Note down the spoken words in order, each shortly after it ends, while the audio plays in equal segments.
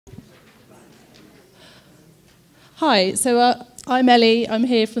Hi, I'm Ellie. I'm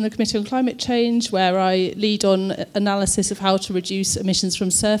here from the Committee on Climate Change, where I lead on analysis of how to reduce emissions from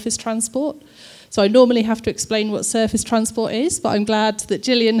surface transport. So I normally have to explain what surface transport is, but I'm glad that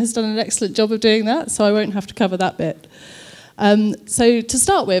Gillian has done an excellent job of doing that, so I won't have to cover that bit. So to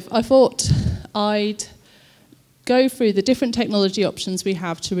start with, I thought I'd go through the different technology options we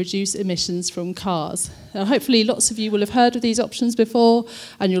have to reduce emissions from cars. Now, hopefully lots of you will have heard of these options before,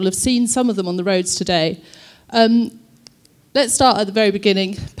 and you'll have seen some of them on the roads today. Let's start at the very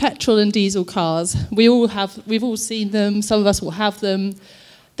beginning. Petrol and diesel cars. We've all seen them. Some of us will have them.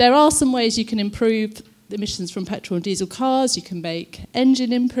 There are some ways you can improve the emissions from petrol and diesel cars. You can make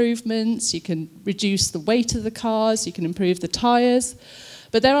engine improvements. You can reduce the weight of the cars. You can improve the tyres.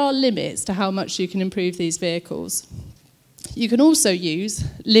 But there are limits to how much you can improve these vehicles. You can also use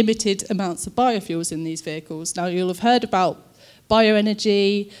limited amounts of biofuels in these vehicles. Now, you'll have heard about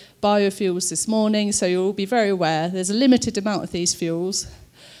bioenergy, biofuels this morning, so you'll be very aware there's a limited amount of these fuels.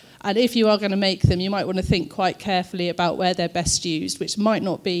 And if you are going to make them, you might want to think quite carefully about where they're best used, which might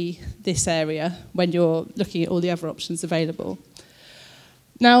not be this area when you're looking at all the other options available.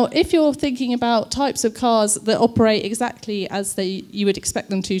 Now, if you're thinking about types of cars that operate exactly as you would expect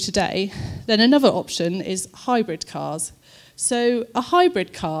them to today, then another option is hybrid cars. So a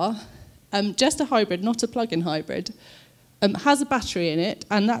hybrid car, just a hybrid, not a plug-in hybrid, has a battery in it,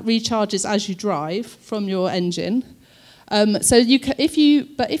 and that recharges as you drive from your engine. If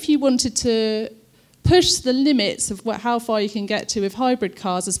you wanted to push the limits of how far you can get to with hybrid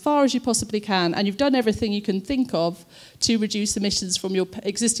cars as far as you possibly can, and you've done everything you can think of to reduce emissions from your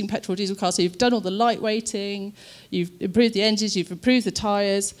existing petrol diesel car, so you've done all the lightweighting, you've improved the engines, you've improved the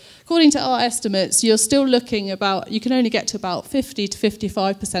tyres. According to our estimates, you're still looking you can only get to about 50 to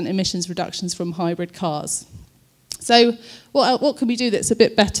 55% emissions reductions from hybrid cars. So what can we do that's a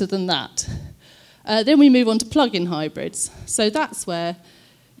bit better than that? Then we move on to plug-in hybrids. So that's where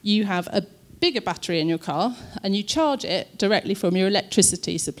you have a bigger battery in your car and you charge it directly from your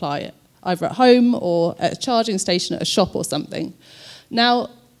electricity supplier, either at home or at a charging station at a shop or something. Now,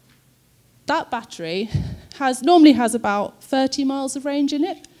 that battery normally has about 30 miles of range in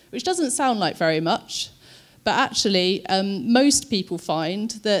it, which doesn't sound like very much. But actually, most people find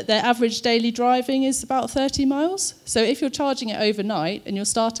that their average daily driving is about 30 miles. So if you're charging it overnight and you're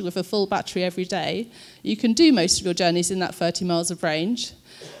starting with a full battery every day, you can do most of your journeys in that 30 miles of range.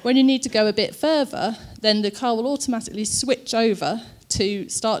 When you need to go a bit further, then the car will automatically switch over to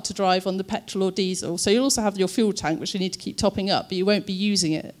start to drive on the petrol or diesel. So you'll also have your fuel tank, which you need to keep topping up, but you won't be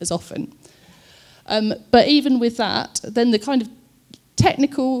using it as often. But even with that, then the kind of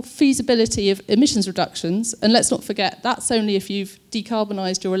technical feasibility of emissions reductions, and let's not forget, that's only if you've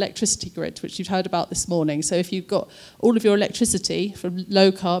decarbonised your electricity grid, which you've heard about this morning. So if you've got all of your electricity from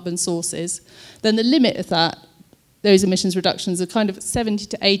low carbon sources, then the limit of those emissions reductions are kind of 70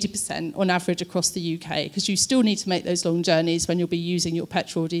 to 80% on average across the UK, because you still need to make those long journeys when you'll be using your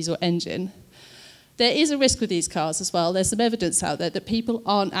petrol or diesel engine. There is a risk with these cars as well. There's some evidence out there that people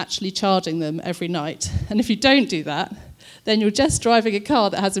aren't actually charging them every night. And if you don't do that, then you're just driving a car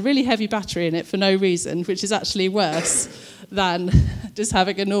that has a really heavy battery in it for no reason, which is actually worse than just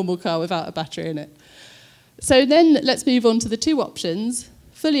having a normal car without a battery in it. So then let's move on to the two options,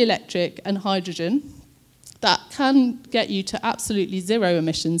 fully electric and hydrogen, that can get you to absolutely zero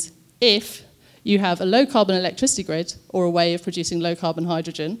emissions if you have a low-carbon electricity grid or a way of producing low-carbon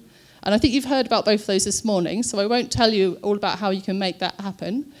hydrogen. And I think you've heard about both of those this morning, so I won't tell you all about how you can make that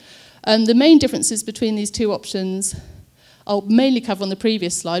happen. The main differences between these two options I'll mainly cover on the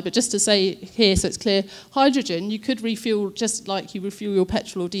previous slide, but just to say here so it's clear, hydrogen you could refuel just like you refuel your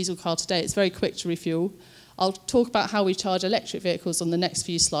petrol or diesel car today. It's very quick to refuel. I'll talk about how we charge electric vehicles on the next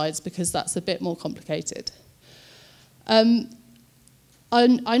few slides because that's a bit more complicated. I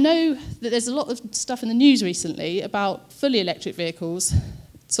know that there's a lot of stuff in the news recently about fully electric vehicles,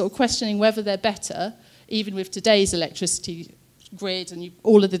 sort of questioning whether they're better, even with today's electricity grid and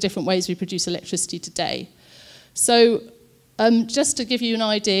all of the different ways we produce electricity today. So just to give you an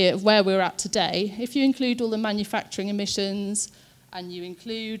idea of where we're at today, if you include all the manufacturing emissions and you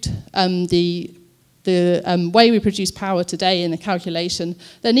include the way we produce power today in the calculation,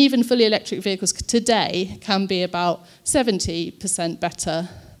 then even fully electric vehicles today can be about 70% better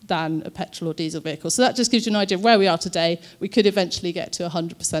than a petrol or diesel vehicle. So that just gives you an idea of where we are today. We could eventually get to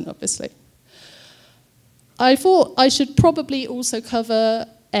 100%, obviously. I thought I should probably also cover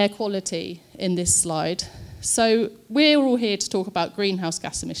air quality in this slide. So we're all here to talk about greenhouse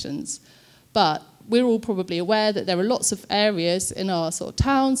gas emissions, but we're all probably aware that there are lots of areas in our sort of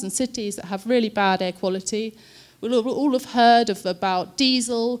towns and cities that have really bad air quality. We'll all have heard about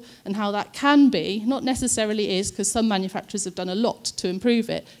diesel and how that can be, not necessarily is, because some manufacturers have done a lot to improve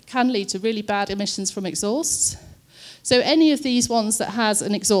it, can lead to really bad emissions from exhausts. So any of these ones that has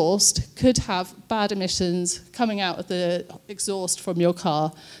an exhaust could have bad emissions coming out of the exhaust from your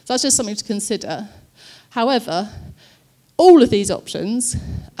car. So that's just something to consider. However, all of these options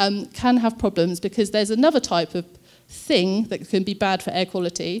can have problems because there's another type of thing that can be bad for air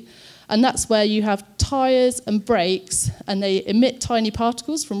quality, and that's where you have tyres and brakes and they emit tiny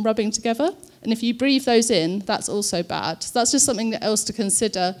particles from rubbing together, and if you breathe those in, that's also bad. So that's just something else to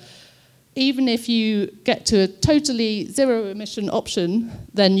consider. Even if you get to a totally zero emission option,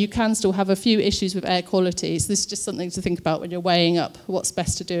 then you can still have a few issues with air quality. So this is just something to think about when you're weighing up what's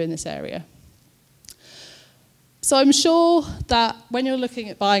best to do in this area. So I'm sure that when you're looking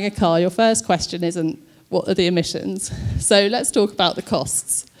at buying a car, your first question isn't, what are the emissions? So let's talk about the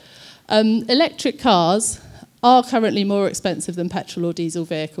costs. Electric cars are currently more expensive than petrol or diesel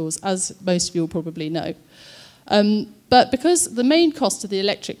vehicles, as most of you will probably know. But because the main cost of the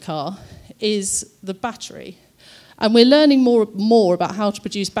electric car is the battery, and we're learning more about how to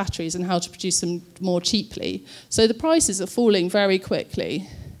produce batteries and how to produce them more cheaply, so the prices are falling very quickly.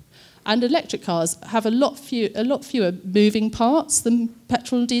 And electric cars have a lot fewer moving parts than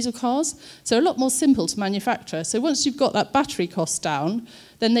petrol and diesel cars, so a lot more simple to manufacture. So once you've got that battery cost down,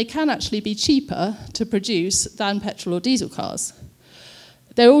 then they can actually be cheaper to produce than petrol or diesel cars.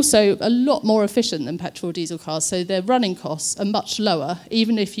 They're also a lot more efficient than petrol or diesel cars, so their running costs are much lower,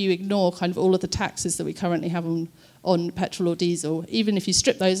 even if you ignore kind of all of the taxes that we currently have on petrol or diesel. Even if you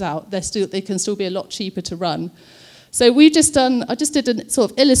strip those out, they can still be a lot cheaper to run. So I just did a sort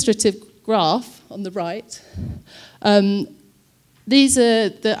of illustrative graph on the right. These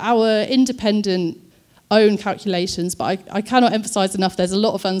are our independent own calculations, but I cannot emphasize enough there's a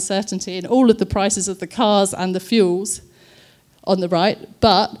lot of uncertainty in all of the prices of the cars and the fuels on the right,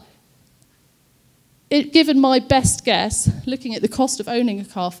 but given my best guess, looking at the cost of owning a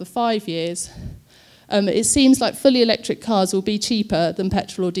car for 5 years, it seems like fully electric cars will be cheaper than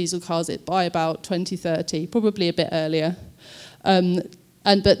petrol or diesel cars by about 2030, probably a bit earlier.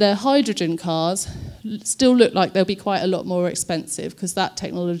 But their hydrogen cars still look like they'll be quite a lot more expensive because that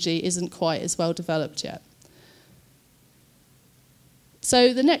technology isn't quite as well developed yet.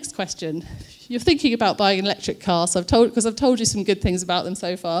 So the next question, you're thinking about buying an electric car, because I've told you some good things about them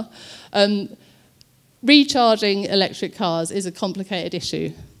so far. Recharging electric cars is a complicated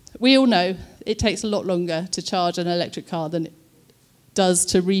issue. We all know it takes a lot longer to charge an electric car than it does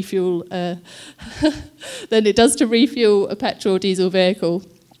to refuel a petrol or diesel vehicle.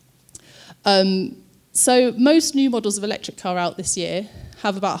 So most new models of electric car out this year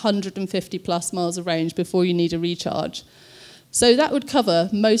have about 150 plus miles of range before you need a recharge. So that would cover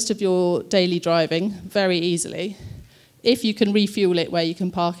most of your daily driving very easily if you can refuel it where you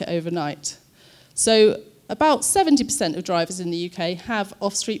can park it overnight. So about 70% of drivers in the UK have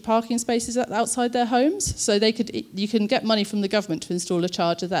off-street parking spaces outside their homes, so you can get money from the government to install a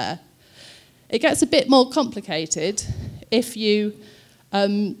charger there. It gets a bit more complicated if you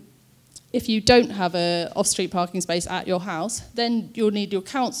don't have an off-street parking space at your house. Then you'll need your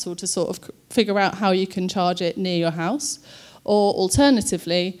council to sort of figure out how you can charge it near your house. Or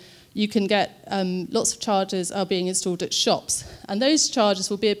alternatively, you can get lots of chargers are being installed at shops, and those chargers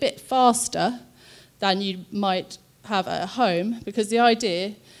will be a bit faster than you might have at home, because the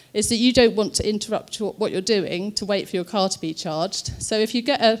idea is that you don't want to interrupt what you're doing to wait for your car to be charged. So if you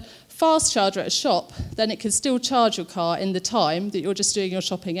get a fast charger at a shop, then it can still charge your car in the time that you're just doing your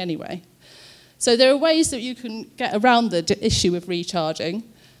shopping anyway. So there are ways that you can get around the issue of recharging.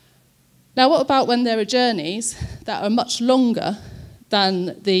 Now, what about when there are journeys that are much longer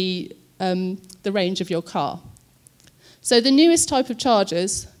than the range of your car? So the newest type of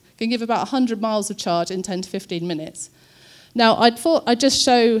chargers can give about 100 miles of charge in 10 to 15 minutes. Now, I thought I'd just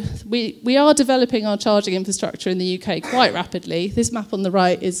show, we are developing our charging infrastructure in the UK quite rapidly. This map on the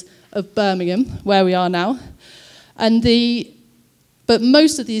right is of Birmingham, where we are now. But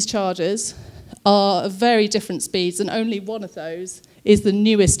most of these chargers are of very different speeds, and only one of those is the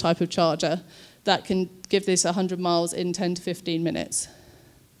newest type of charger that can give this 100 miles in 10 to 15 minutes.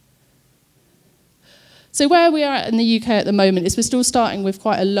 So where we are in the UK at the moment is we're still starting with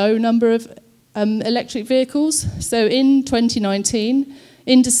quite a low number of electric vehicles. So in 2019,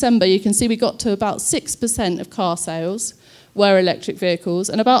 in December, you can see we got to about 6% of car sales were electric vehicles,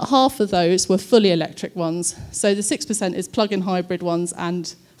 and about half of those were fully electric ones. So the 6% is plug-in hybrid ones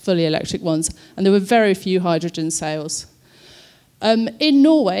and fully electric ones, and there were very few hydrogen sales. In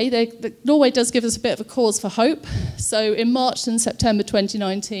Norway, Norway does give us a bit of a cause for hope. So in March and September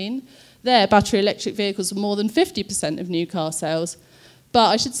 2019, There, battery electric vehicles were more than 50% of new car sales. But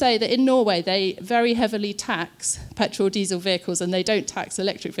I should say that in Norway, they very heavily tax petrol or diesel vehicles, and they don't tax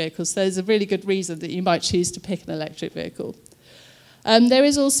electric vehicles. So there's a really good reason that you might choose to pick an electric vehicle. There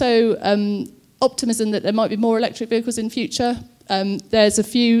is also optimism that there might be more electric vehicles in future. There's a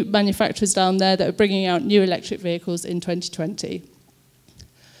few manufacturers down there that are bringing out new electric vehicles in 2020.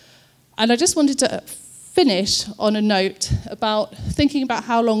 And I just wanted to finish on a note about thinking about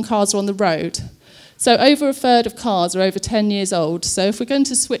how long cars are on the road. So over a third of cars are over 10 years old. So if we're going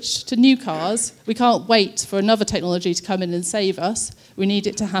to switch to new cars, we can't wait for another technology to come in and save us. We need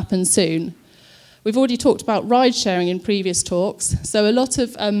it to happen soon. We've already talked about ride sharing in previous talks. So a lot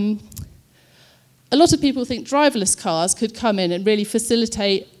of people think driverless cars could come in and really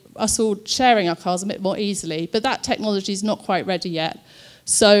facilitate us all sharing our cars a bit more easily. But that technology is not quite ready yet.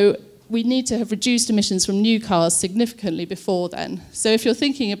 So we need to have reduced emissions from new cars significantly before then. So if you're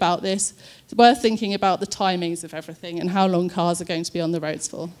thinking about this, it's worth thinking about the timings of everything and how long cars are going to be on the roads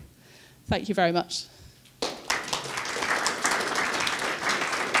for. Thank you very much.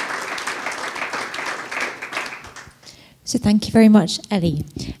 So thank you very much, Ellie.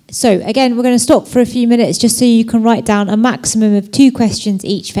 So again, we're going to stop for a few minutes just so you can write down a maximum of 2 questions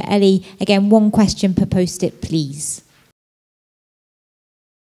each for Ellie. Again, 1 question per post-it, please.